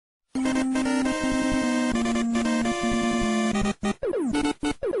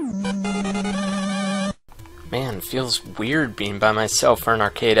It feels weird being by myself for an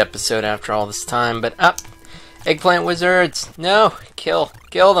arcade episode after all this time, but eggplant wizards! No! Kill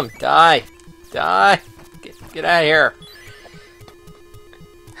them! Die! Die! Get out of here!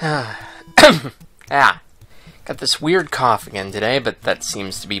 Got this weird cough again today, but that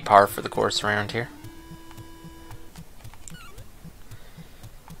seems to be par for the course around here.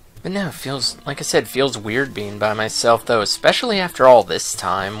 But no, it feels, like I said, feels weird being by myself, though, especially after all this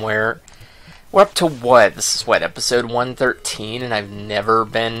time, where we're up to what? This is what, episode 113, and I've never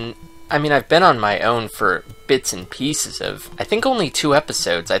been... I mean, I've been on my own for bits and pieces of, I think, only 2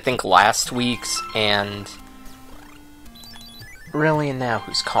 episodes. I think last week's and... Really, and now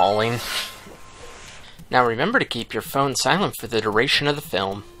who's calling? Now remember to keep your phone silent for the duration of the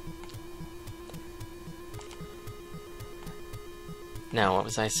film. Now, what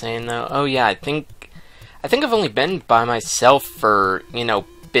was I saying, though? Oh, yeah, I think I've only been by myself for, you know,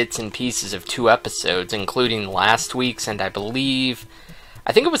 bits and pieces of 2 episodes, including last week's, and I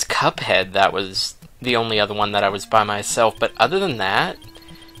think it was Cuphead that was the only other one that I was by myself, but other than that,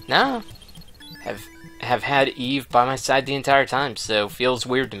 no. Have had Eve by my side the entire time, so feels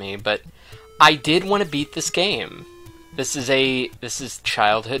weird to me, but I did want to beat this game. This is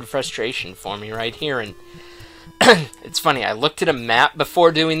childhood frustration for me right here, and it's funny, I looked at a map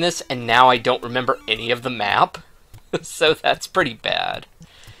before doing this, and now I don't remember any of the map. So that's pretty bad.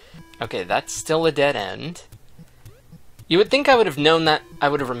 Okay, that's still a dead end. You would think I would have known that, I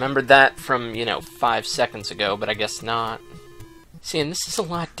would have remembered that from, you know, 5 seconds ago, but I guess not. See, and this is a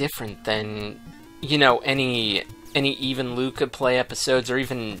lot different than, you know, any even Luca play episodes, or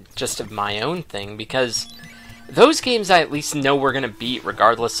even just of my own thing, because those games I at least know we're gonna beat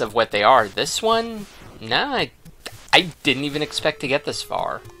regardless of what they are. This one, nah, I didn't even expect to get this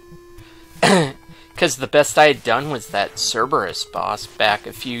far. Because the best I had done was that Cerberus boss back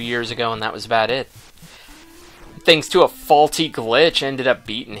a few years ago, and that was about it. Thanks to a faulty glitch, ended up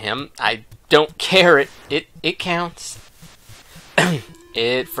beating him. I don't care, it counts.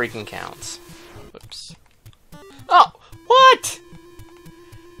 It freaking counts. Whoops. Oh, what?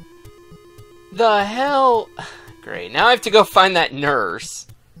 The hell? Great, now I have to go find that nurse.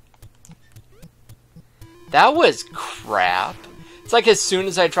 That was crap. It's like as soon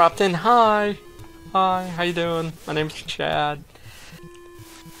as I dropped in, hi, how you doing? My name's Chad.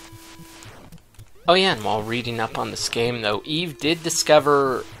 Oh yeah, and while reading up on this game, though, Eve did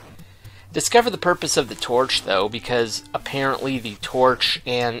discover the purpose of the torch, though, because apparently the torch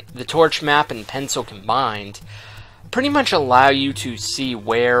map and pencil combined pretty much allow you to see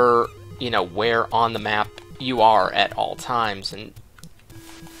where, you know, where on the map you are at all times, and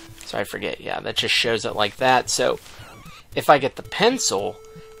so I forget, yeah, that just shows it like that. So if I get the pencil,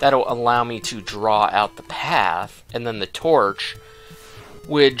 that'll allow me to draw out the path, and then the torch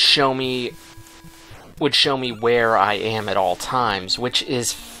would show me where I am at all times, which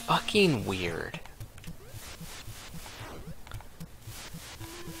is fucking weird.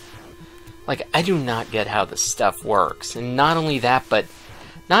 Like, I do not get how this stuff works. And not only that, but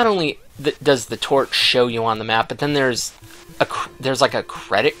not only does the torch show you on the map, but then there's like a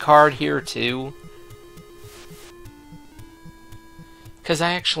credit card here too. Because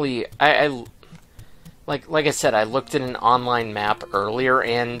I actually, like I said, I looked at an online map earlier,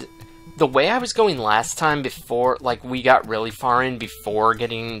 and the way I was going last time before, like, we got really far in before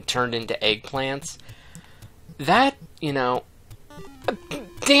getting turned into eggplants, that, you know,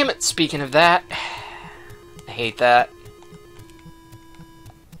 damn it, speaking of that, I hate that.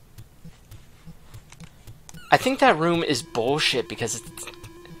 I think that room is bullshit because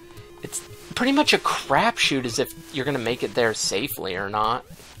it's pretty much a crapshoot as if you're gonna make it there safely or not.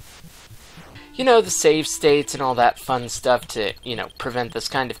 You know, the save states and all that fun stuff to, you know, prevent this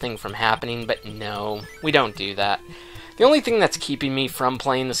kind of thing from happening, but no, we don't do that. The only thing that's keeping me from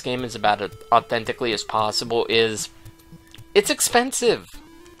playing this game as about as authentically as possible is it's expensive.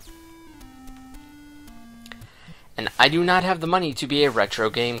 And I do not have the money to be a retro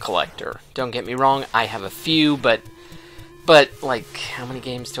game collector. Don't get me wrong, I have a few, but like, how many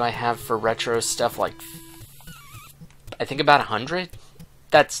games do I have for retro stuff? Like, I think about 100?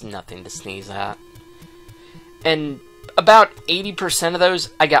 That's nothing to sneeze at. And about 80% of those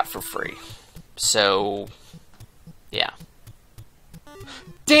I got for free. So, yeah.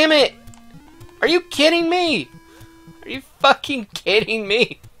 Damn it! Are you kidding me? Are you fucking kidding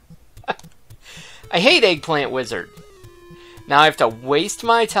me? I hate Eggplant Wizard. Now I have to waste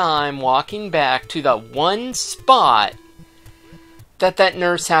my time walking back to the one spot that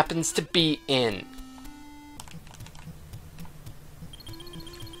nurse happens to be in.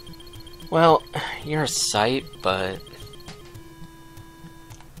 Well, you're a sight, but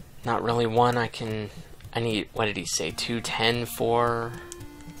not really one I can I need, what did he say, 210 for...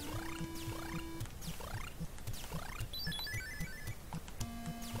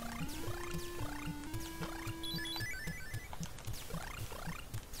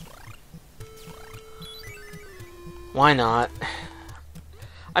 Why not?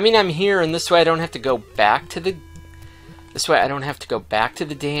 I mean, I'm here, and this way I don't have to go back to the... This way I don't have to go back to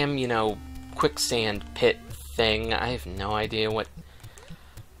the damn, you know, quicksand pit thing. I have no idea what...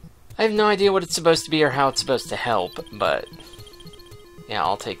 I have no idea what it's supposed to be or how it's supposed to help, but... Yeah,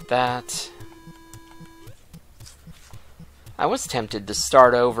 I'll take that. I was tempted to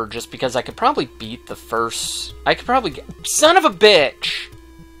start over just because I could probably beat the first... I could probably get... Son of a bitch!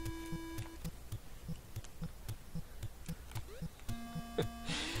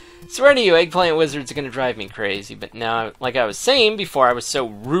 Swear to you, Eggplant Wizards are going to drive me crazy, but now, like I was saying before I was so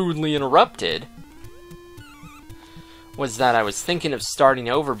rudely interrupted, was that I was thinking of starting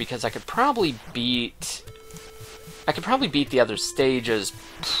over because I could probably beat the other stages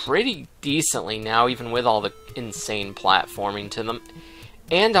pretty decently now, even with all the insane platforming to them.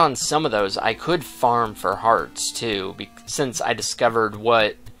 And on some of those, I could farm for hearts, too, since I discovered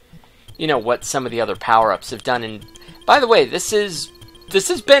what, you know, what some of the other power-ups have done. And, by the way, this has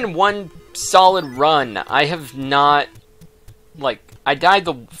been one solid run. I have not, like, I died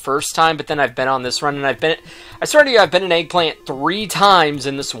the first time, but then I've been on this run, and I swear to you, I've been an Eggplant 3 times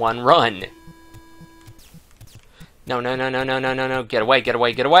in this one run. No, no, no, no, no, no, no, no, get away, get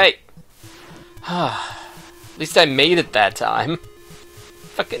away, get away! At least I made it that time.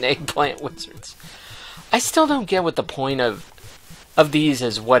 Fucking Eggplant Wizards. I still don't get what the point of these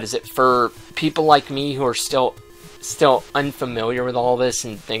is. What is it, for people like me who are still unfamiliar with all this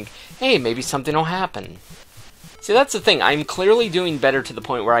and think, hey, maybe something will happen. See, that's the thing. I'm clearly doing better to the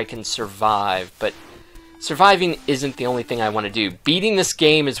point where I can survive, but surviving isn't the only thing I want to do. Beating this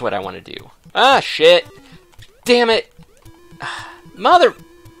game is what I want to do. Ah, shit. Damn it. Mother...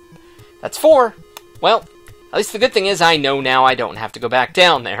 That's 4. Well, at least the good thing is I know now I don't have to go back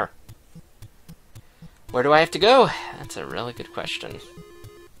down there. Where do I have to go? That's a really good question.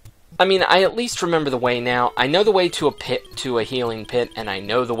 I mean, I at least remember the way now. I know the way to a pit, to a healing pit, and I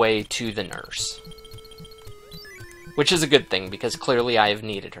know the way to the nurse. Which is a good thing, because clearly I have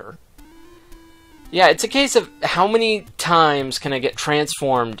needed her. Yeah, it's a case of how many times can I get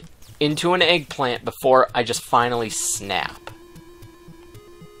transformed into an eggplant before I just finally snap.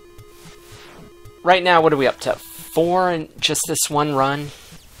 Right now, what are we up to? 4 in just this one run?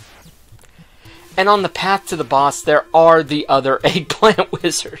 And on the path to the boss, there are the other Eggplant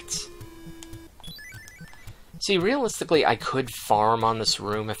Wizards. See, realistically, I could farm on this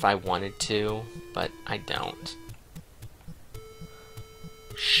room if I wanted to, but I don't.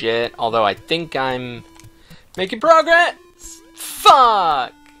 Shit, although I think I'm making progress!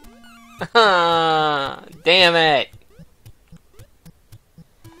 Fuck! Damn it!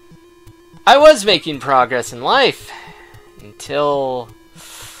 I was making progress in life until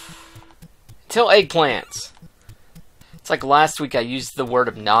eggplants. It's like last week I used the word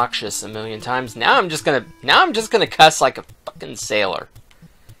obnoxious a million times. Now I'm just gonna cuss like a fucking sailor.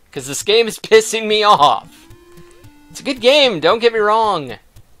 'Cause this game is pissing me off. It's a good game, don't get me wrong.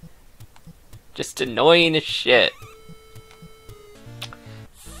 Just annoying as shit.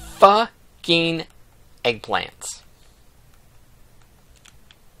 Fucking eggplants.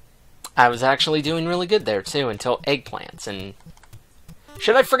 I was actually doing really good there too until eggplants, and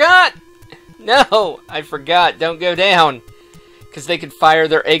shit, I forgot! No, I forgot. Don't go down, because they could fire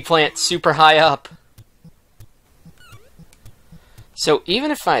their eggplant super high up. So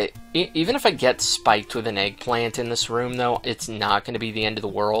even if I get spiked with an eggplant in this room, though, it's not going to be the end of the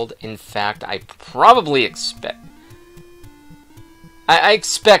world. In fact, I probably expect I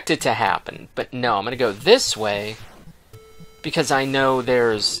expect it to happen. But no, I'm going to go this way because I know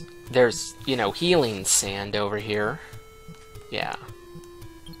there's you know, healing sand over here. Yeah.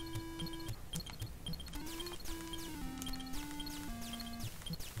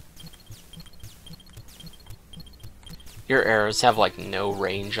 Your arrows have, like, no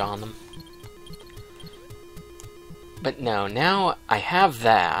range on them. But no, now I have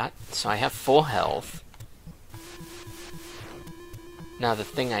that, so I have full health. Now the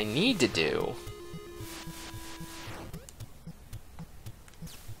thing I need to do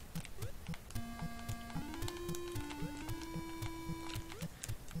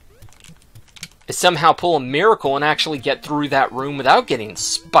is somehow pull a miracle and actually get through that room without getting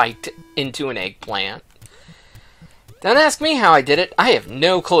spiked into an eggplant. Don't ask me how I did it. I have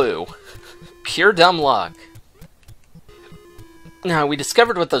no clue. Pure dumb luck. Now, we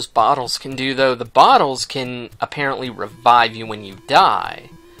discovered what those bottles can do, though. The bottles can apparently revive you when you die.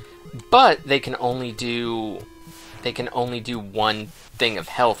 But they can only do one thing of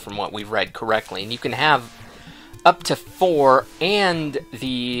health from what we've read correctly, and you can have up to 4, and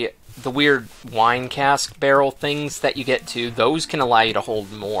the weird wine cask barrel things that you get to, those can allow you to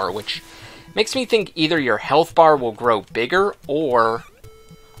hold more, which makes me think either your health bar will grow bigger, or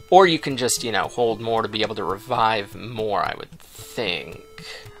you can just, you know, hold more to be able to revive more, I would think.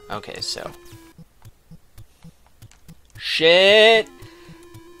 Okay, so... Shit!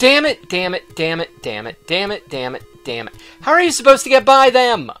 Damn it, damn it, damn it, damn it, damn it, damn it, damn it. How are you supposed to get by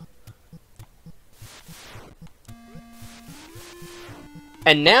them?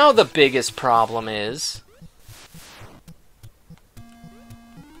 And now the biggest problem is...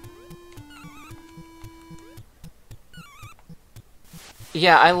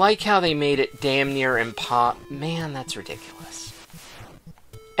 Yeah, I like how they made it damn near Man, that's ridiculous.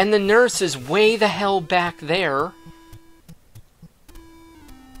 And the nurse is way the hell back there.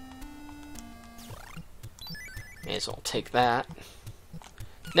 May as well take that.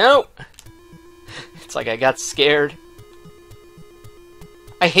 No! It's like I got scared.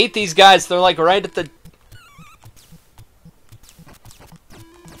 I hate these guys. They're like right at the...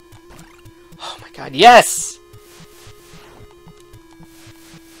 Oh my god, yes!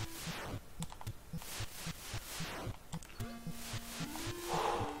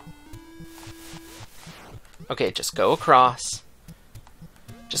 Okay, just go across.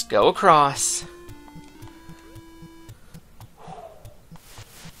 Just go across.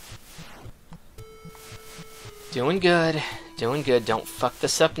 Doing good. Doing good. Don't fuck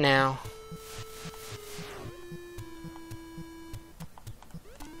this up now.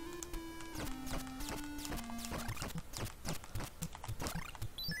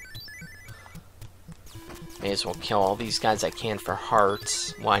 May as well kill all these guys I can for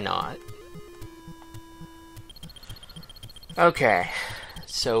hearts. Why not? Okay.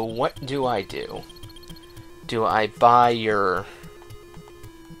 So what do I do? Do I buy your...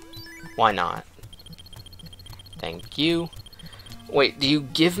 Why not? Thank you. Wait, do you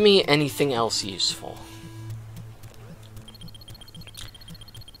give me anything else useful?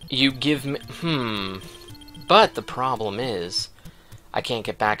 You give me... But the problem is, I can't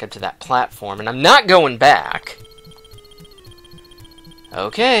get back up to that platform, and I'm not going back!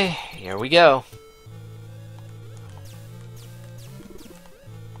 Okay, here we go.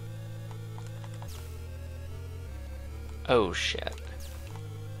 Oh, shit.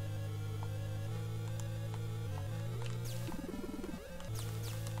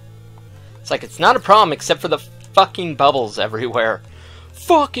 It's like, it's not a problem except for the fucking bubbles everywhere.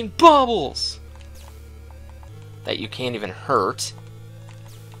 Fucking bubbles! That you can't even hurt.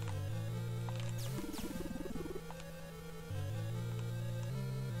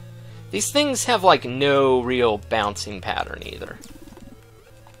 These things have, like, no real bouncing pattern either.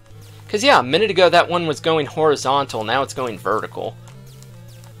 Because, yeah, a minute ago that one was going horizontal, now it's going vertical.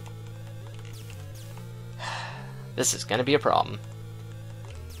 This is gonna be a problem.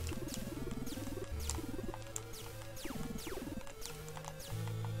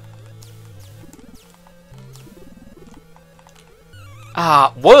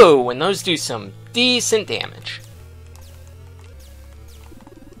 Ah, whoa, and those do some decent damage.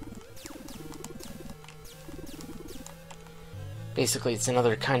 Basically, it's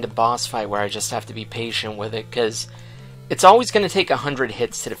another kind of boss fight where I just have to be patient with it, because it's always going to take 100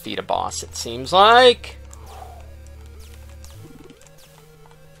 hits to defeat a boss, it seems like.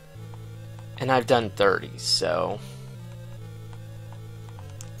 And I've done 30, so...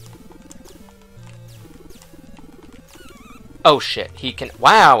 Oh shit, he can...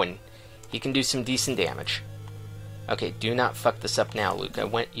 Wow, and he can do some decent damage. Okay, do not fuck this up now, Luca.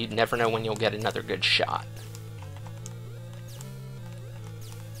 You'd never know when you'll get another good shot.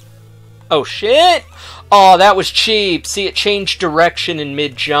 Oh shit! Oh, that was cheap! See, it changed direction in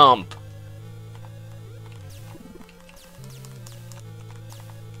mid-jump.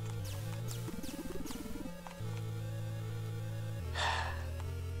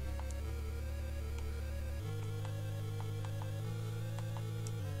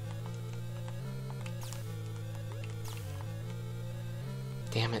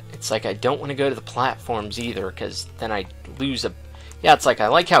 Damn it, it's like I don't want to go to the platforms either, because then I lose a... Yeah, it's like I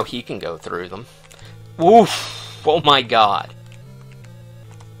like how he can go through them. Oof! Oh my god.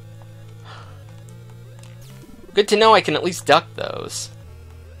 Good to know I can at least duck those.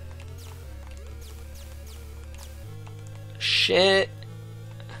 Shit.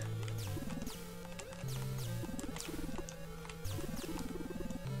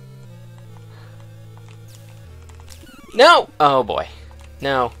 No! Oh boy.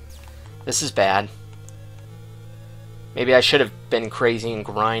 No. This is bad. Maybe I should have been crazy and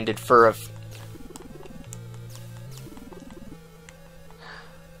grinded for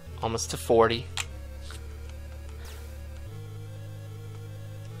almost to 40.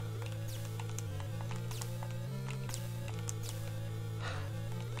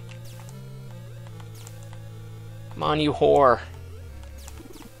 Come on, you whore.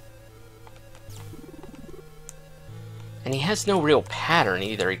 And he has no real pattern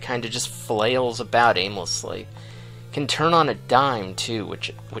either. He kind of just flails about aimlessly. Can turn on a dime too,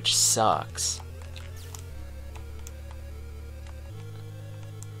 which sucks.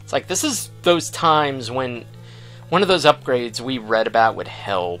 It's like, this is those times when one of those upgrades we read about would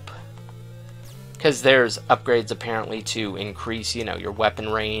help. Because there's upgrades apparently to increase, you know, your weapon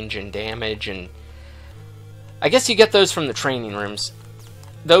range and damage, and I guess you get those from the training rooms.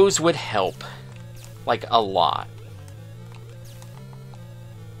 Those would help, like, a lot.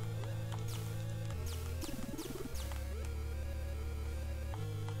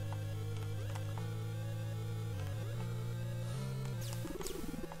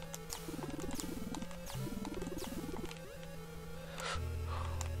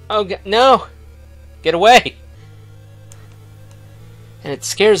 Oh, no! Get away! And it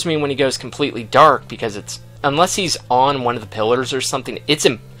scares me when he goes completely dark, because it's... Unless he's on one of the pillars or something, it's...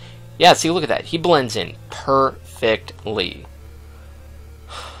 Yeah, see, look at that. He blends in perfectly.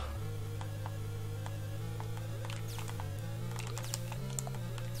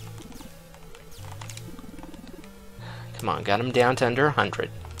 Come on, got him down to under 100.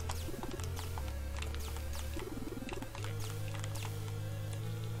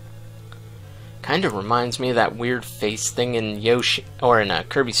 Kind of reminds me of that weird face thing in Yoshi, or in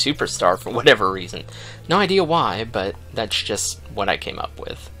Kirby Superstar for whatever reason. No idea why, but that's just what I came up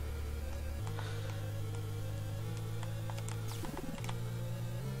with.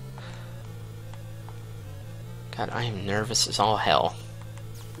 God, I am nervous as all hell.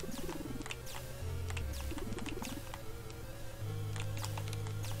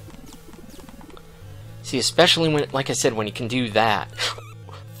 See, especially when, like I said, when you can do that.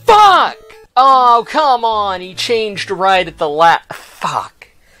 Fuck! Oh, come on! He changed right at the fuck.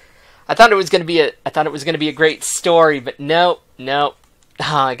 I thought it was gonna be a great story, but nope, nope. Oh,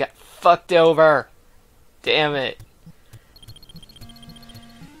 I got fucked over. Damn it.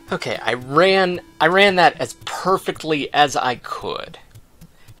 Okay, I ran that as perfectly as I could.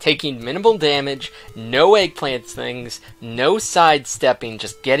 Taking minimal damage, no eggplant things, no sidestepping,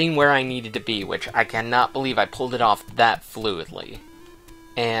 just getting where I needed to be, which I cannot believe I pulled it off that fluidly.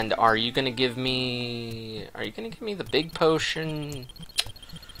 And are you gonna give me the big potion?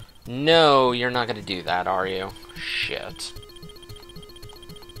 No, you're not gonna do that, are you? Shit.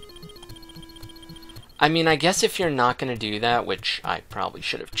 I mean, I guess if you're not gonna do that, which I probably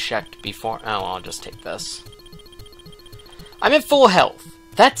should have checked before. Oh, I'll just take this. I'm at full health.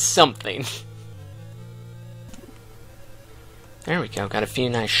 That's something. There we go. Got a few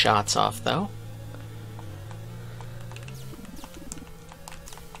nice shots off, though.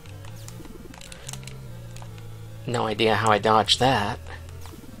 No idea how I dodged that.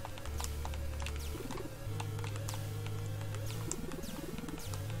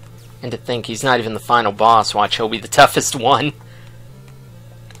 And to think he's not even the final boss. Watch, he'll be the toughest one.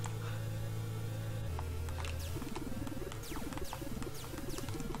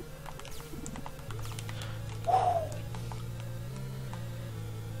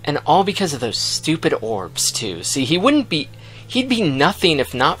 And all because of those stupid orbs, too. See, he'd be nothing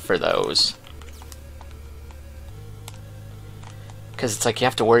if not for those. Because it's like you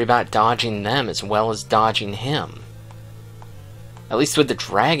have to worry about dodging them as well as dodging him. At least with the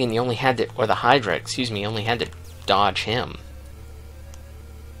dragon, you only had to, or the Hydra, excuse me, you only had to dodge him.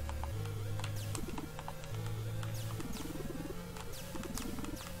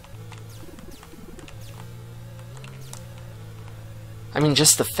 I mean,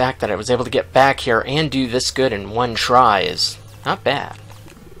 just the fact that I was able to get back here and do this good in one try is not bad.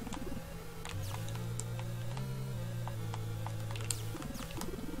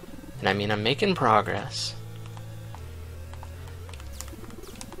 And I mean, I'm making progress.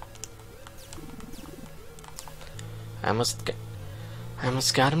 I almost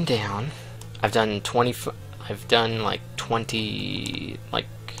got him down. I've done like 20, like,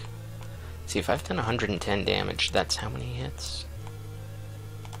 see, if I've done 110 damage, that's how many hits?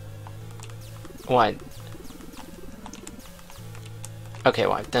 What? Okay,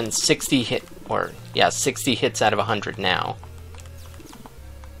 well, I've done 60 hits out of 100 now.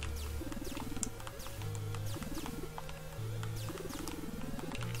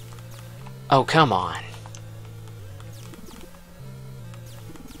 Oh, come on.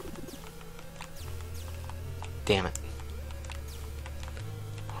 Damn it.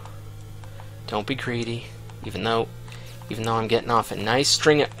 Don't be greedy. Even though I'm getting off a nice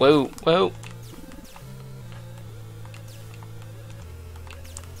string of... Whoa, whoa.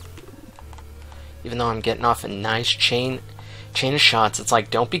 Even though I'm getting off a nice chain of shots, it's like,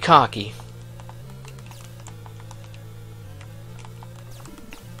 don't be cocky.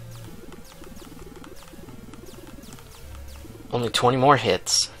 Only 20 more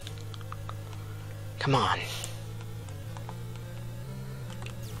hits. Come on.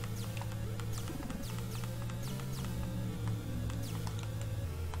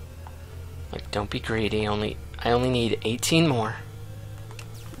 Like, don't be greedy. I only need 18 more.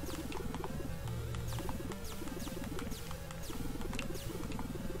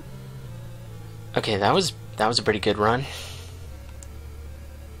 Okay, that was a pretty good run.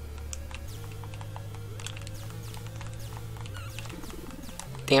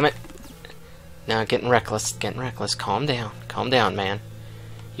 Damn it. Now getting reckless, Calm down, man.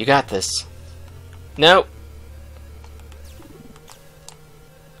 You got this. Nope.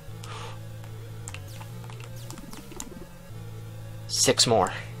 Six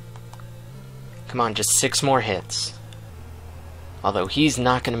more. Come on, just 6 more hits. Although he's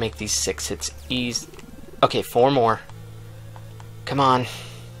not going to make these 6 hits easy. Okay, 4 more. Come on.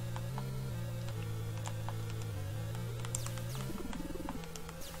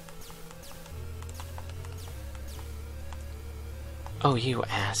 Oh, you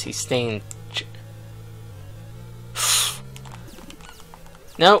ass. He's staying...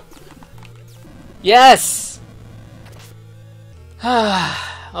 Nope. Yes!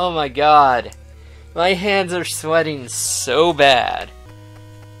 Oh my god. My hands are sweating so bad.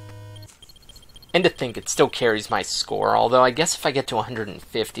 And to think it still carries my score, although I guess if I get to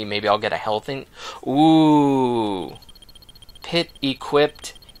 150, maybe I'll get a health thing. Ooh. Pit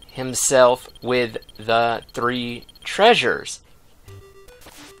equipped himself with the 3 treasures.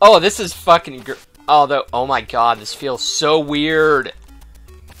 Oh, this is fucking although, oh my god, this feels so weird.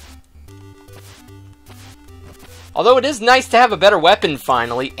 Although it is nice to have a better weapon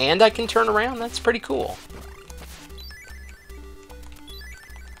finally, and I can turn around, that's pretty cool.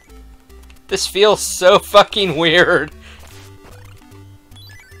 This feels so fucking weird.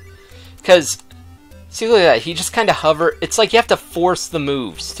 Because, see, look at that, he just kind of hover. It's like you have to force the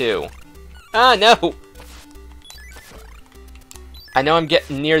moves, too. Ah, no! I know I'm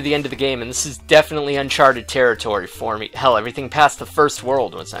getting near the end of the game, and this is definitely uncharted territory for me. Hell, everything past the first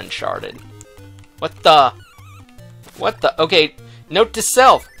world was uncharted. What the... What the... Okay, note to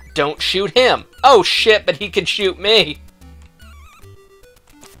self. Don't shoot him. Oh, shit, but he can shoot me.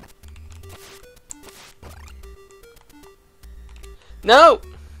 No!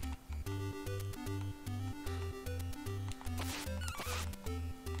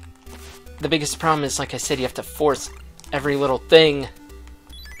 The biggest problem is, like I said, you have to force every little thing.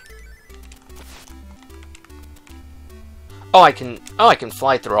 Oh, I can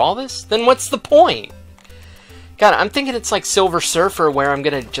fly through all this? Then what's the point? God, I'm thinking it's like Silver Surfer, where I'm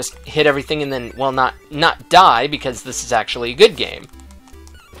gonna just hit everything and then, well, not die, because this is actually a good game.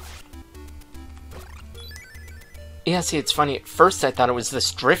 Yeah, see, it's funny. At first, I thought it was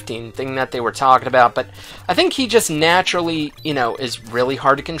this drifting thing that they were talking about, but I think he just naturally, you know, is really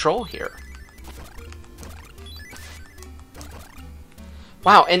hard to control here.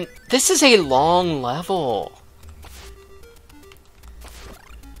 Wow, and this is a long level.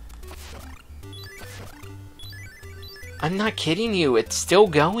 I'm not kidding you, it's still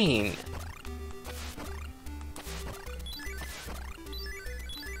going.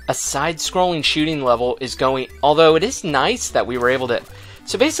 A side-scrolling shooting level is going, although it is nice that we were able to...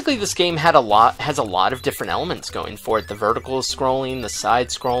 So basically this game has a lot of different elements going for it. The vertical scrolling, the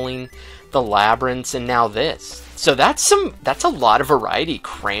side-scrolling, the labyrinths, and now this. So that's a lot of variety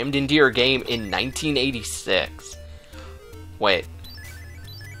crammed into your game in 1986. Wait.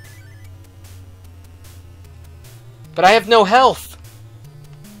 But I have no health.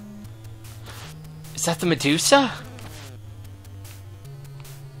 Is that the Medusa?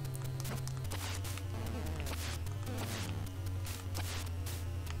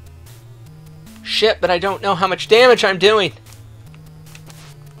 Shit, but I don't know how much damage I'm doing.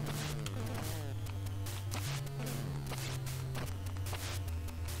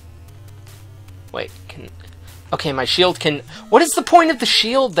 Wait, okay, my shield can... What is the point of the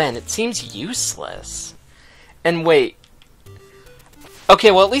shield, then? It seems useless. And wait.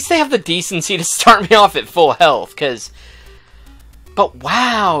 Okay, well, at least they have the decency to start me off at full health, because... But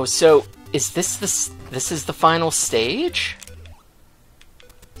wow, so is this is the final stage?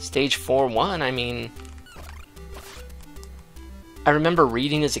 Stage 4-1, I mean... I remember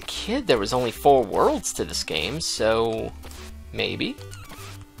reading as a kid there was only 4 worlds to this game, so... Maybe?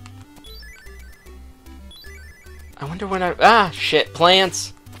 I wonder when I... Ah, shit,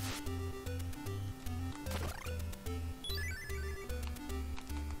 plants!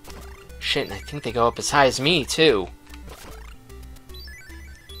 Shit, and I think they go up as high as me, too.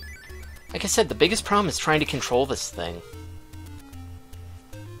 Like I said, the biggest problem is trying to control this thing.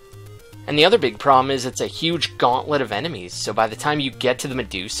 And the other big problem is it's a huge gauntlet of enemies, so by the time you get to the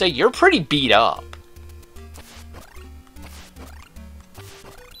Medusa, you're pretty beat up.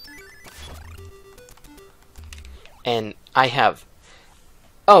 And I have...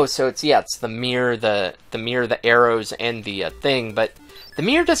 Oh, so it's, yeah, it's the mirror, the mirror, the arrows, and the thing, but the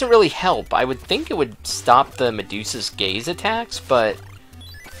mirror doesn't really help. I would think it would stop the Medusa's gaze attacks, but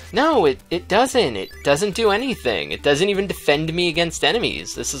no, it doesn't. It doesn't do anything. It doesn't even defend me against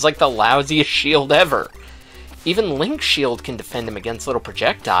enemies. This is like the lousiest shield ever. Even Link's shield can defend him against little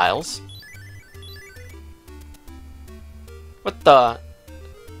projectiles. What the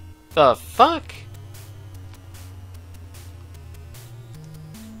fuck?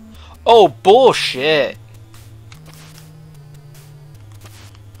 Oh, bullshit.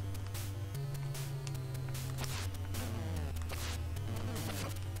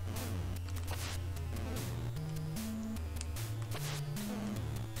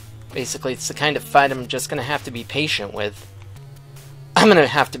 Basically, it's the kind of fight I'm just gonna have to be patient with. I'm gonna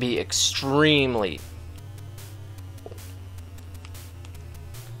have to be extremely...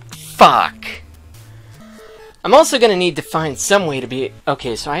 Fuck! I'm also gonna need to find some way to be...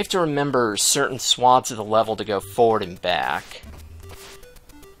 Okay, so I have to remember certain swaths of the level to go forward and back.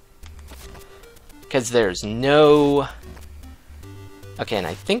 Because there's no... Okay, and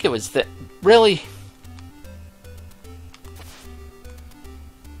I think it was the... Really?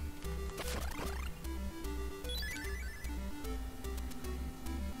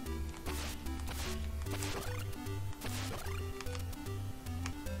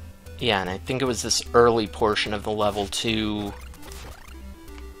 Yeah, and I think it was this early portion of the level, too,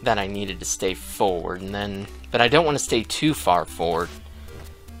 that I needed to stay forward, and then... But I don't want to stay too far forward.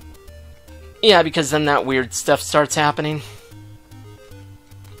 Yeah, because then that weird stuff starts happening.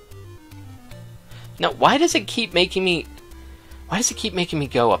 Now, why does it keep making me... Why does it keep making me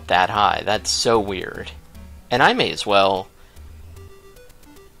go up that high? That's so weird. And I may as well...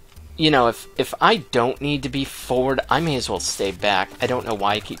 You know, if I don't need to be forward, I may as well stay back. I don't know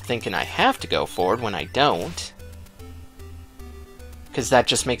why I keep thinking I have to go forward when I don't. Because that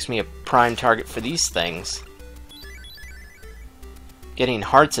just makes me a prime target for these things. Getting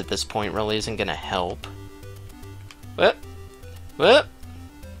hearts at this point really isn't going to help. Whoop. Whoop.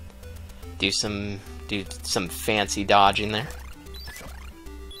 Do some fancy dodging there.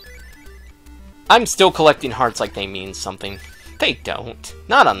 I'm still collecting hearts like they mean something. They don't.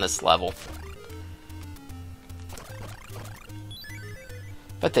 Not on this level.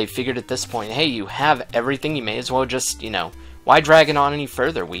 But they figured at this point, hey, you have everything, you may as well just, you know, why drag it on any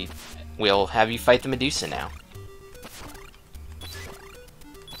further? We'll have you fight the Medusa now.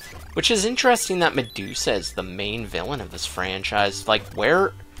 Which is interesting that Medusa is the main villain of this franchise. Like,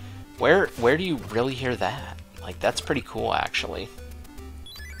 where do you really hear that? Like, that's pretty cool, actually.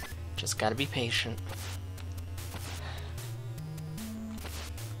 Just gotta be patient.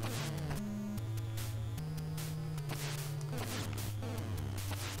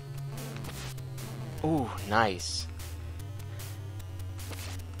 Ooh, nice.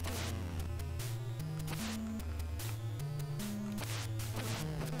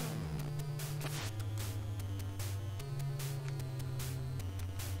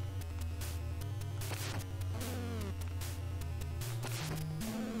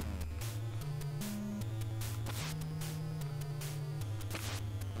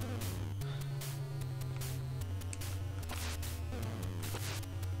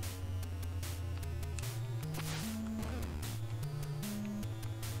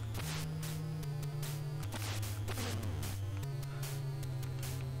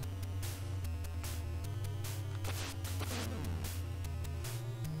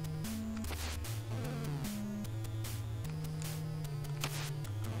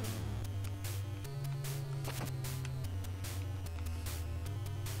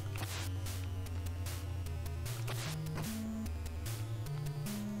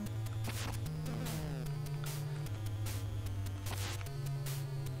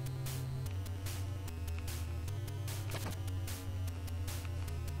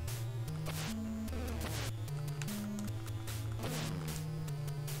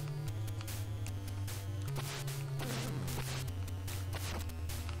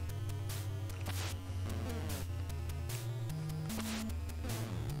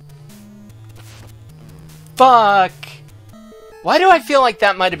 Fuck! Why do I feel like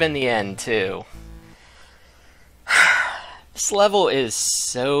that might have been the end, too? This level is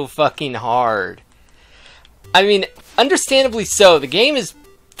so fucking hard. I mean, understandably so. The game is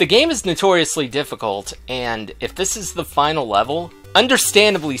notoriously difficult, and if this is the final level,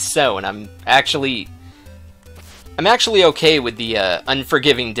 understandably so, and I'm actually okay with the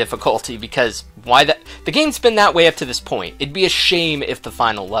unforgiving difficulty, because the game's been that way up to this point. It'd be a shame if the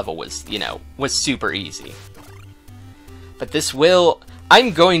final level was, was super easy. But this I'm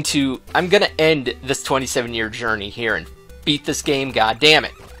gonna end this 27-year journey here and beat this game, god damn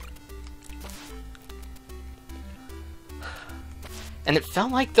it. And it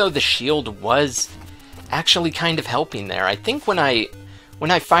felt like, though, the shield was actually kind of helping there. I think when I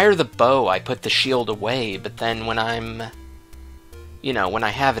fire the bow, I put the shield away, but then when I'm, when I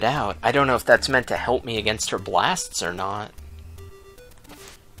have it out, I don't know if that's meant to help me against her blasts or not.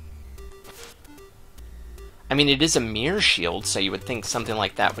 I mean, it is a mirror shield, so you would think something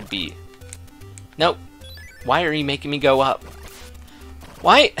like that would be... Nope. Why are you making me go up?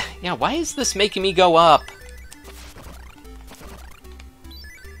 Why? Yeah, why is this making me go up?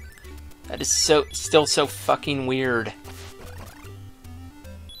 That is still so fucking weird.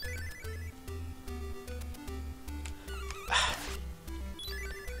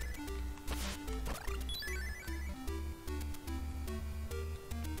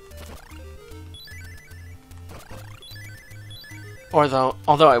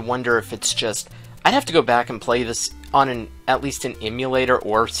 Although I wonder if it's just... I'd have to go back and play this on at least an emulator,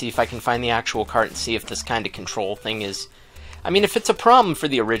 or see if I can find the actual cart and see if this kind of control thing is... I mean, if it's a problem for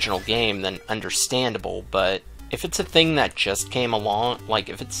the original game, then understandable, but if it's a thing that just came along, like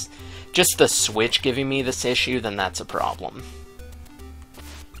if it's just the Switch giving me this issue, then that's a problem.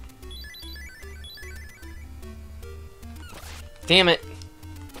 Damn it.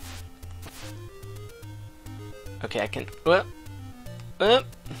 Okay, I can...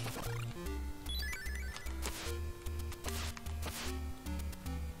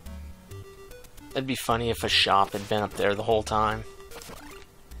 It'd be funny if a shop had been up there the whole time.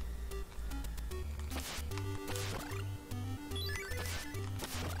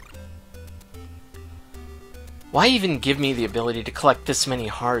 Why even give me the ability to collect this many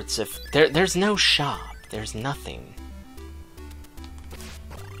hearts if there's no shop? There's nothing.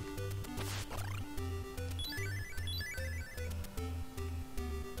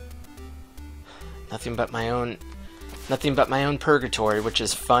 Nothing but my own purgatory, which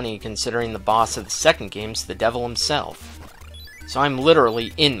is funny considering the boss of the second game's the devil himself. So I'm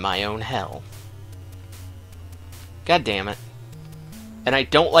literally in my own hell. God damn it. And I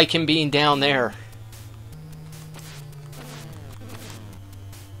don't like him being down there.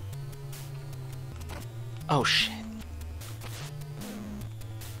 Oh shit.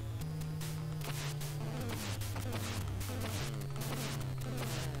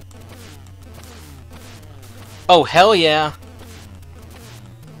 Oh, hell yeah.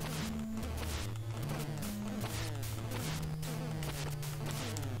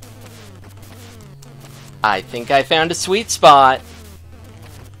 I think I found a sweet spot.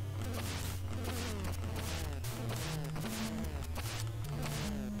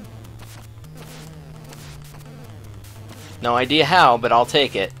 No idea how, but I'll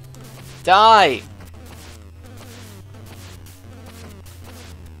take it. Die!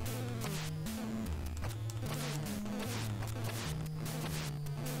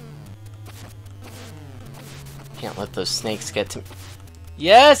 Can't let those snakes get to me.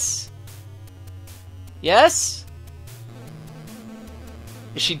 Yes! Yes?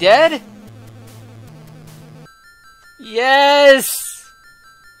 Is she dead? Yes!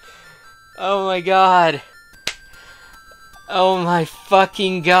 Oh my god. Oh my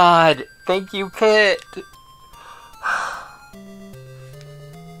fucking god. Thank you, Kit.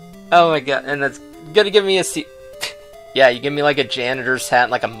 Oh my god, and that's gonna give me a seat. Yeah, you give me like a janitor's hat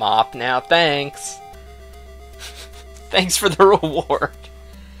and like a mop now. Thanks. Thanks for the reward.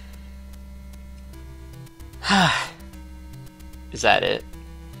 Is that it?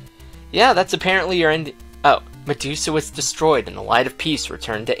 Yeah, that's apparently your end. Oh, Medusa was destroyed and the light of peace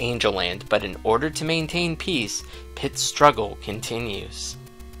returned to Angel Land, but in order to maintain peace, Pit's struggle continues.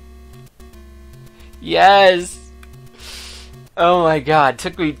 Yes! Oh my god,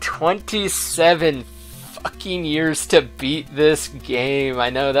 took me 27 fucking years to beat this game. I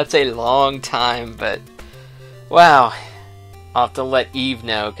know that's a long time, but wow. I'll have to let Eve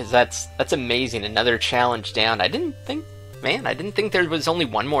know, because that's amazing. Another challenge down. I didn't think there was only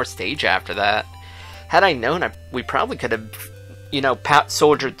one more stage after that. Had I known, we probably could have,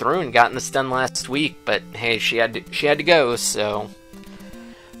 soldiered through and gotten this done last week, but hey, she had to go, so.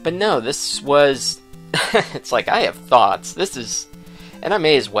 But no, this was, it's like, I have thoughts. This is And I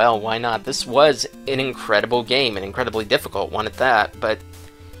may as well, why not? This was an incredible game, an incredibly difficult one at that, but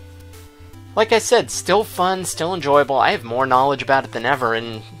like I said, still fun, still enjoyable. I have more knowledge about it than ever,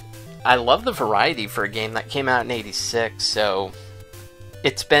 and I love the variety for a game that came out in '86, so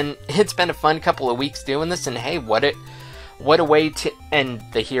it's been a fun couple of weeks doing this, and hey, what a way to end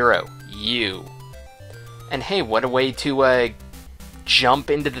the hero, you. And hey, what a way to jump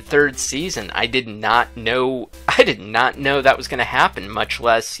into the third season. I did not know that was going to happen, much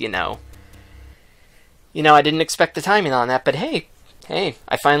less, I didn't expect the timing on that, but hey,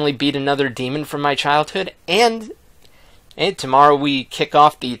 I finally beat another demon from my childhood, and tomorrow we kick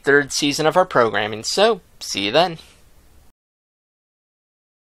off the third season of our programming, so see you then.